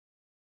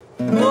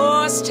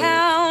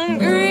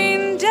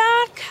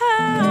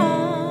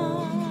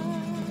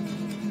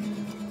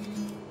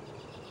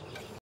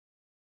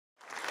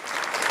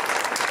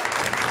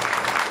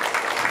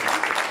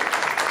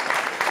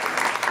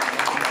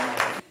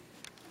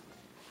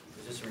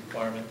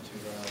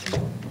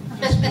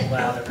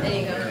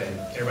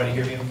Everybody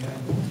hear me okay?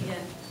 Yeah.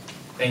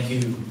 Thank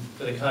you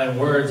for the kind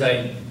words.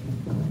 I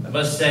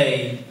must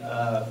say,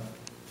 I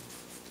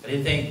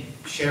didn't think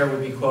Cher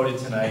would be quoted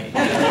tonight.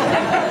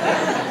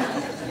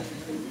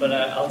 But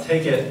I'll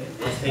take it.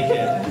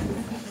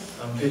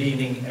 Good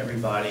evening,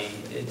 everybody.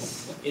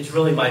 It's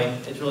really my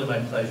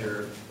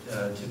pleasure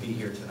to be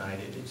here tonight.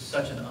 It's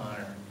such an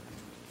honor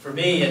for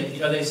me.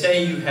 And they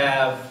say you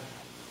have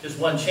just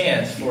one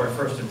chance for a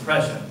first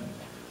impression.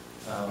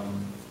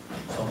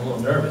 So I'm a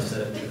little nervous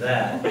to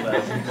that, but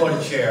if you quote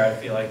a chair, I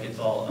feel like it's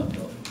all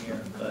uphill from here.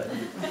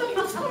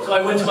 So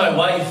I went to my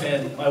wife,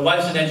 and my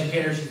wife's an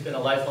educator. She's been a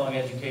lifelong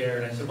educator,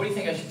 and I said, "What do you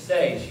think I should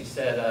say?" She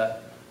said,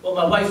 "Well,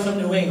 my wife's from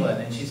New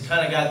England, and she's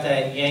kind of got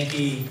that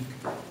Yankee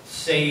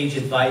sage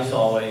advice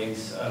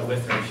always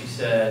with her." She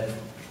said,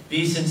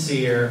 "Be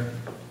sincere,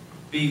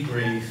 be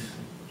brief,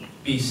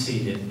 be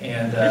seated."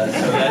 And so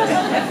that's,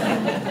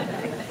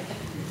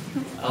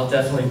 I'll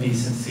definitely be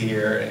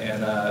sincere,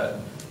 and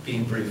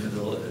being brief is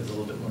a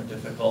little bit more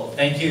difficult.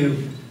 Thank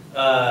you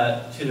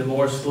to the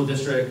Morris School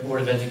District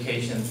Board of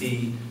Education.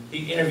 The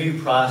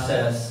interview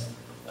process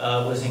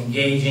was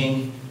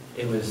engaging,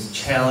 it was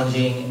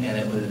challenging, and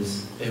it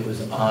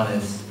was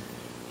honest.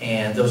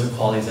 And those are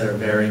qualities that are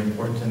very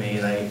important to me,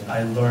 and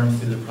I learned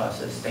through the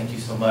process. Thank you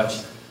so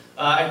much.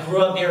 I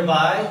grew up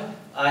nearby.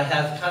 I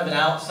have kind of an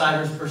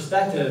outsider's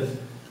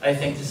perspective, I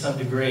think, to some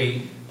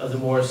degree, of the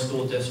Morris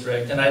School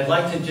District. And I'd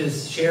like to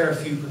just share a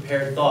few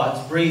prepared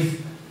thoughts,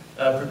 brief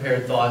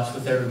prepared thoughts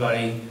with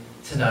everybody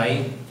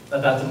tonight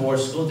about the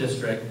Morris School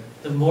District.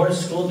 The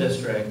Morris School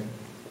District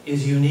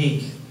is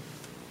unique.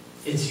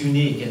 It's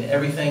unique, and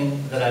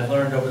everything that I've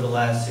learned over the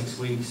last 6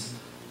 weeks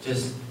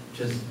just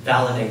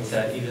validates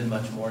that even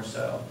much more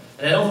so.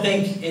 And I don't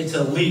think it's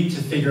a leap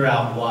to figure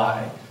out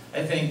why.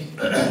 I think,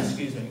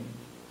 excuse me,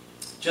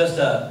 just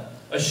a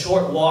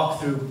short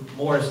walk through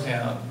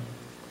Morristown,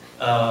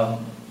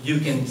 you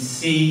can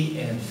see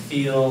and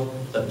feel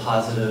the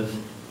positive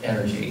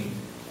energy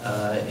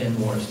in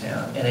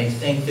Morristown. And I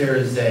think there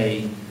is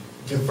a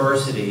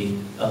diversity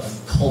of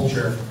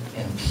culture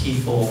and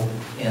people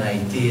and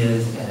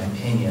ideas and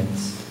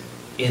opinions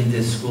in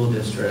this school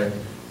district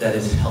that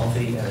is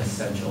healthy and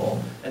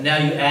essential. And now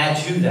you add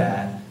to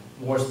that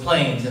Morris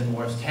Plains and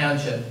Morris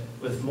Township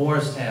with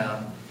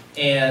Morristown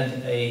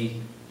and a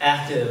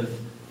active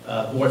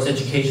Morris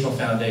Educational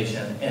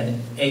Foundation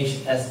and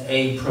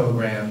HSA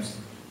programs,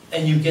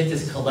 and you get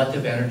this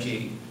collective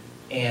energy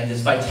and this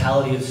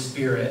vitality of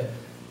spirit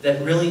that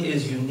really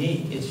is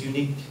unique. It's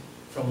unique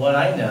from what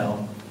I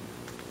know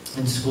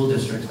in school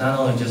districts, not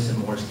only just in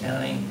Morris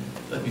County,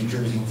 but New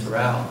Jersey and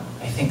throughout.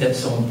 I think that's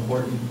so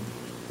important,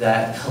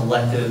 that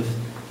collective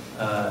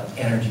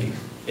energy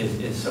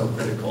is so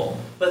critical.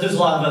 But there's a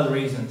lot of other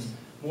reasons.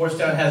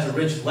 Morristown has a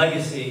rich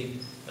legacy.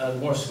 The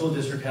Morris School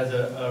District has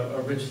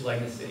a rich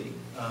legacy.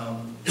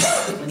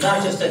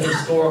 Not just a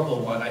historical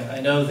one. I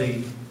know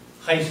the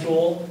high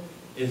school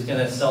is going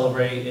to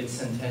celebrate its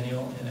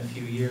centennial in a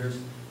few years.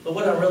 But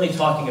what I'm really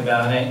talking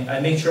about, and I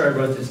made sure I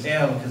wrote this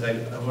down because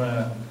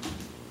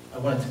I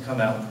want it to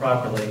come out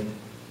properly.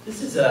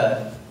 This is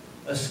a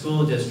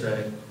school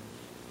district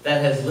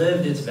that has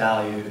lived its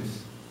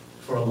values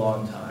for a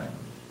long time.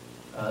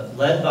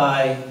 Led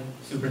by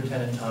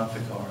Superintendent Tom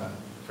Ficara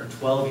for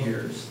 12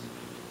 years.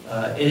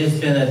 It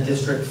has been a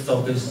district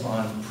focused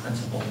on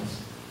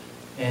principles.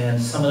 And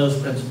some of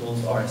those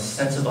principles are a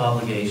sense of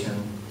obligation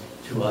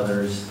to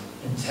others,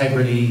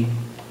 integrity,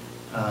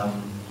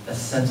 a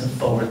sense of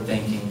forward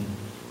thinking,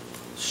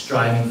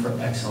 striving for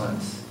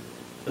excellence.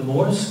 The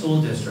Morris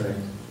School District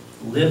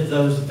lived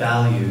those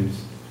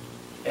values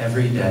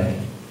every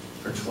day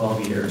for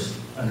 12 years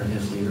under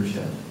his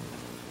leadership.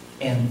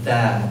 And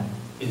that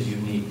is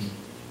unique.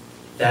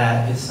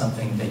 That is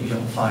something that you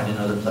don't find in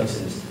other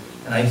places.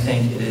 And I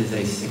think it is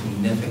a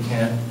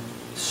significant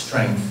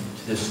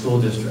strength to the school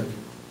district.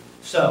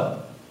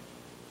 So,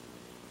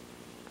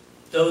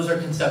 those are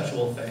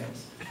conceptual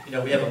things.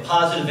 We have a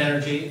positive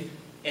energy,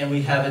 and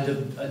we have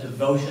a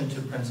devotion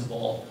to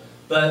principle.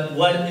 But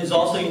what is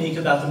also unique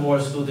about the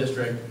Morris School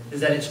District is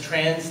that it's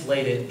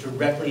translated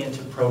directly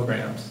into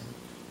programs,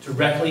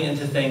 directly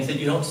into things that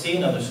you don't see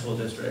in other school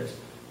districts.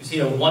 You see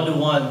a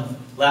one-to-one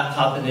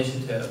laptop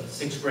initiative,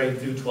 6th grade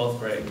through 12th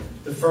grade.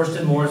 The first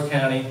in Morris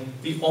County,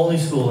 the only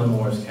school in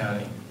Morris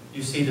County.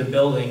 You see the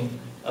building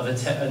of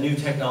a new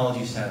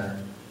technology center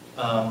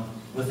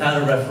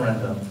without a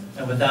referendum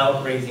and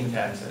without raising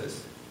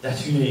taxes.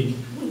 That's unique.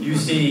 You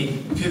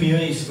see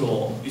community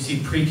school, you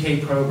see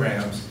pre-K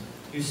programs,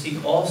 you see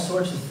all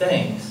sorts of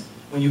things.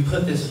 When you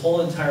put this whole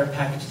entire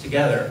package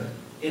together,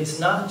 it's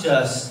not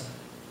just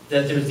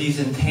that there's these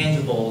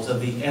intangibles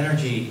of the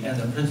energy and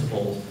the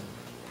principles,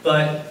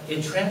 but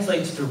it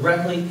translates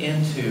directly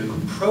into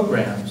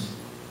programs.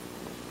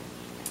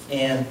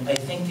 And I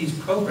think these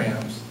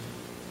programs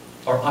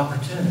are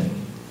opportunity.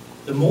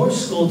 The Moore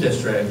School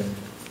District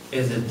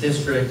is a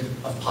district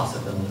of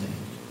possibility.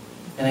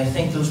 And I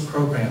think those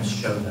programs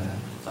show that,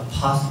 a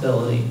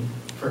possibility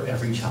for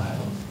every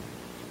child.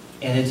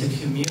 And it's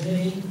a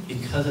community,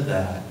 because of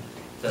that,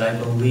 that I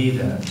believe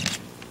in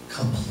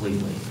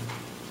completely.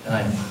 And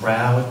I'm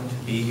proud to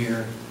be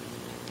here.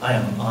 I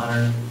am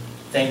honored.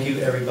 Thank you,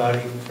 everybody,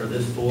 for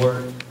this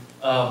board.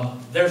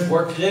 There's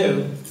work to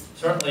do,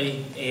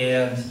 certainly,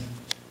 and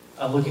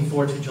I'm looking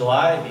forward to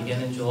July,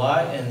 begin in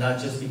July, and not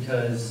just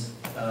because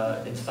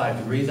it's 5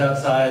 degrees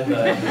outside,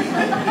 but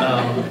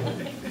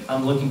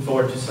I'm looking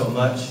forward to so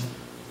much.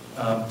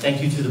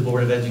 Thank you to the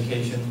Board of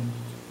Education.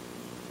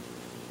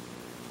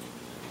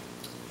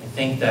 I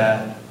think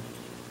that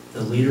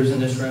the leaders in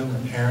this room,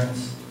 the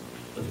parents,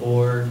 the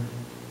board,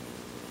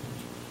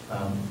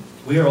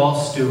 we are all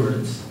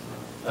stewards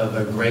of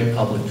a great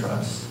public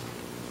trust.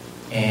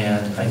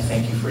 And I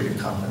thank you for your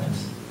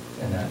confidence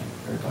in that,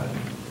 everybody.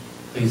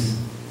 Please,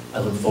 I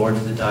look forward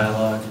to the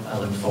dialogue. I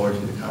look forward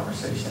to the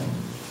conversation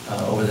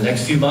over the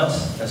next few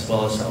months, as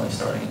well as certainly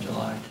starting in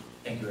July.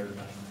 Thank you, everybody.